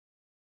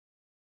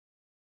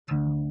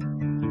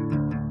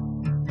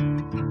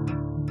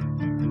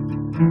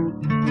You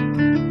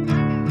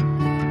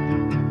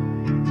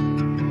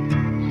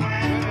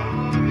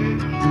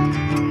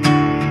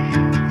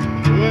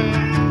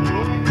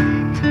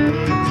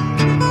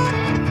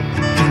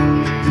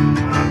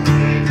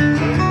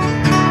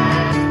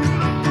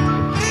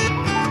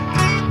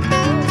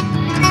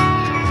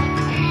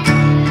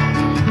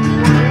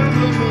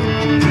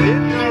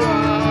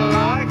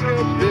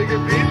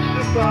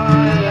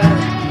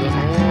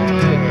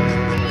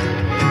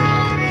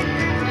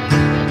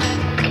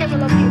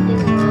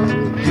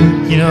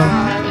know,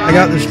 I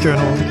got this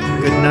journal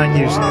a good 9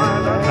 years ago.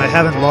 I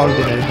haven't logged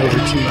in it in over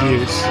 2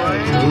 years.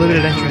 The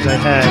limited entries I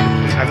had,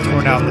 I've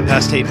torn out in the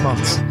past 8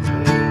 months.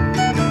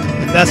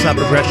 If that's not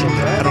progression,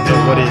 I don't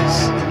know what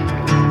is.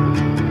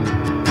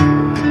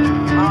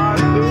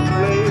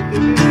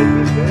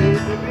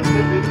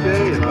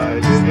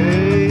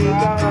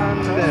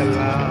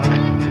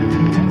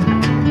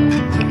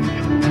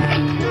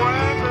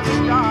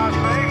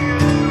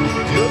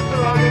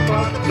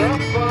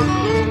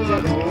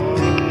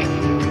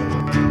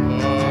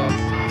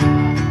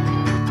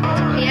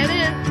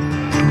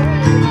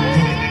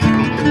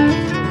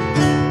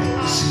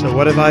 So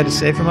what have I to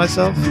say for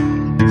myself?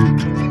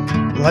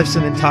 Life's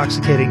an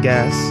intoxicating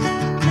gas,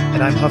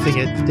 and I'm huffing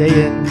it day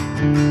in,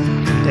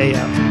 day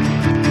out.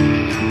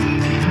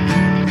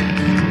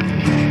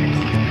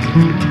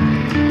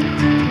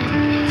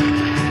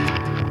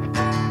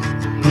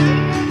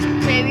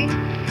 Maybe.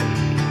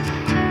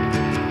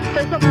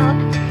 Say something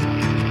else.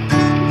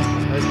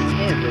 You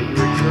can't, but you're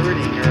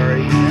recording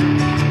already.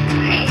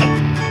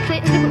 Say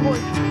it in a different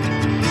voice.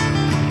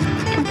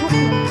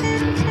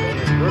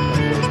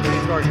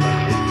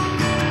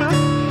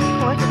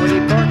 What? What are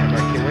you talking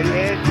about, kid? What are you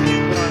asking me to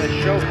put on a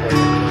show for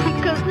you?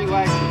 Because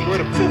Relax, enjoy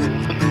the food.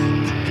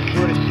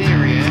 Enjoy the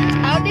scenery,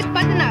 eh? I'll dip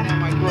button up. I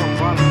might throw a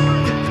bottle.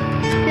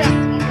 Yeah.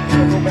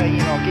 I'll go back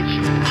in, I'll get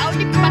you. I'll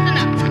dip button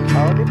up.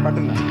 Hold it,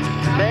 button up.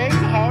 Say,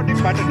 hold it,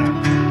 button up.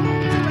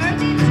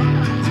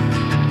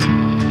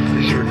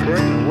 Is it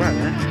recording or what,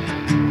 huh?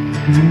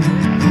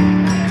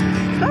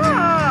 Stop!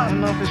 I don't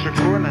know if it's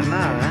recording or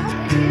not, huh?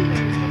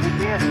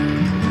 Yeah.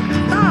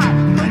 Stop!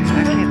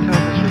 I can't tell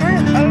if it's recording. Turn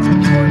it over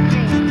towards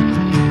me.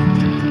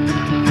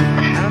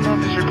 I don't know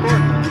if it's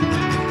recording or not.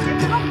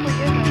 It's probably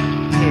isn't.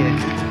 Yeah.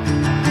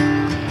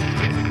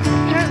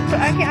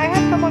 I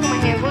have someone in my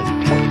hand. Look,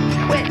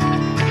 quit.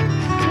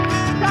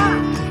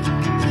 Stop!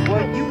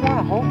 Well, you want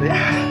to hold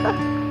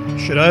it.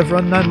 Should I have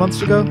run 9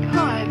 months ago?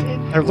 God,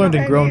 I've learned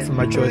and grown from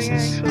my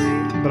choices,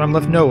 but I'm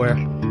left nowhere.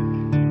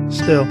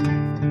 Still,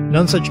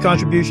 none such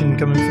contribution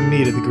coming from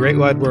me to the great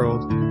wide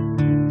world.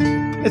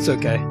 It's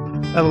okay.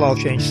 That'll all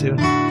change soon.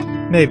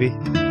 Maybe.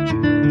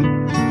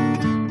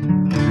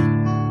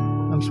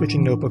 I'm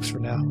switching notebooks for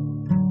now.